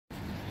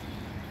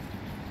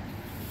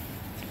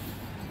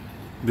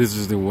This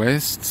is the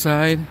west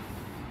side.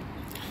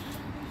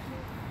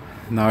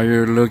 Now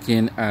you're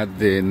looking at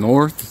the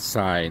north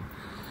side,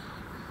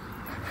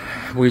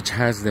 which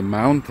has the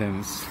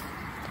mountains.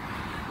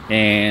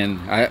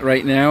 And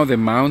right now the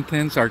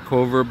mountains are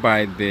covered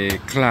by the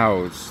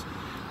clouds.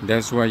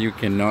 That's why you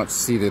cannot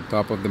see the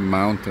top of the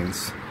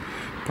mountains.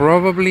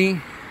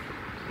 Probably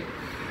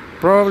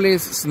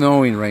it's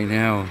snowing right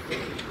now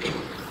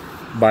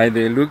by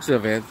the looks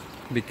of it,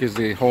 because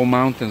the whole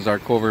mountains are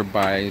covered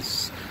by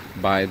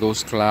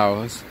those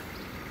clouds.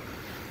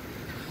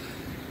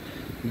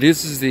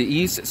 This is the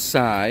east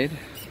side.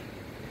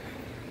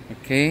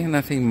 Okay,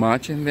 nothing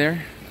much in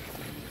there.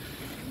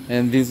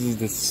 And this is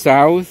the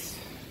south.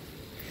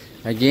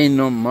 Again,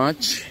 not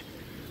much.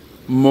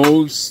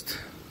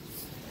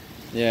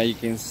 Yeah, you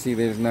can see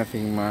there's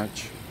nothing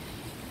much.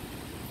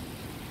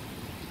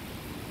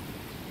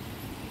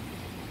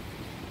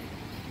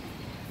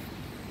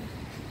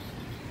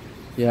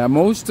 Yeah,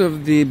 most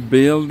of the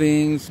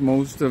buildings,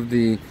 most of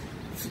the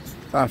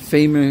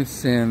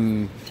famous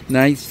and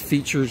nice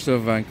features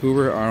of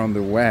Vancouver are on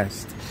the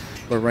west.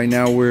 But right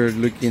now we're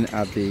looking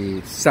at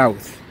the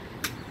south.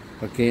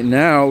 Okay,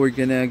 now we're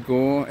gonna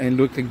go and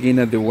look again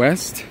at the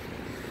west,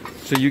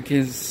 so you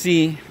can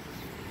see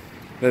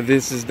that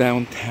this is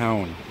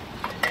downtown.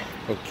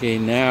 Okay,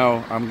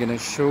 now I'm gonna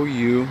show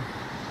you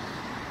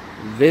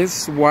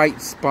this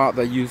white spot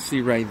that you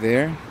see right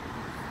there.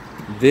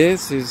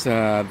 This is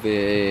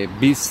the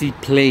BC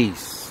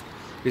Place.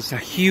 It's a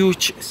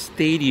huge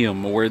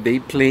stadium where they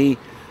play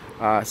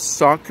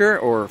soccer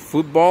or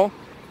football,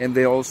 and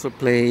they also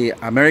play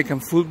American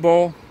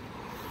football.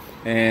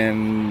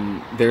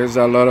 And there's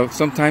a lot of,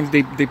 sometimes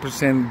they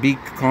present big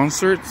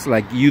concerts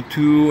like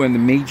U2 and the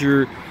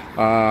major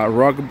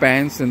rock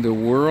bands in the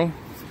world.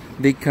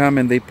 They come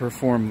and they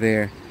perform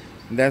there.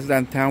 And that's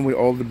downtown with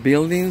all the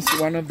buildings.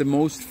 One of the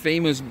most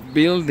famous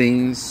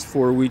buildings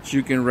for which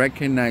you can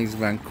recognize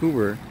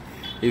Vancouver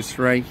is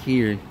right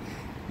here.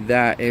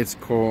 That is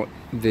called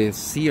the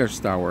Sears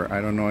Tower. I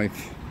don't know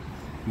if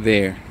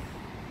there.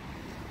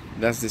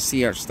 That's the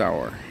Sears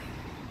Tower.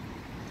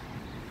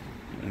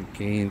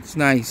 Okay, it's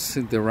nice,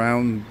 the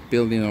round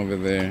building over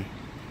there.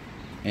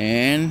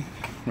 And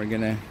we're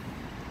gonna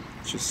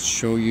just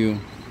show you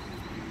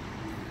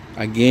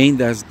again.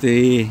 That's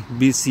the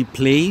BC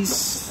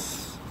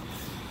Place,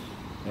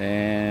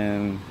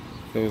 and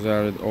those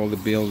are all the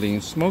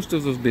buildings. Most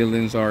of those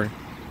buildings are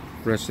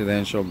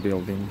residential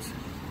buildings.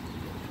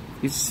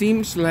 It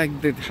seems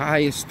like the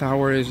highest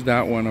tower is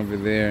that one over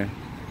there.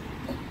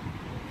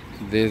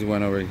 This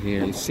one over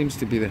here, it seems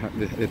to be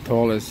the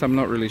tallest. I'm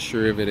not really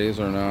sure if it is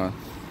or not,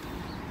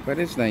 but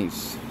it's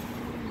nice.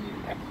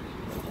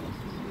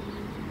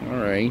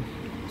 Alright,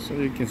 so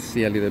you can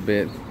see a little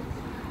bit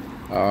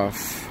of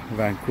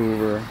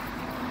Vancouver,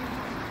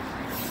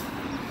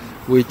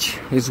 which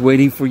is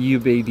waiting for you,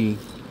 baby.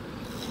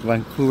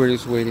 Vancouver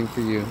is waiting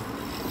for you.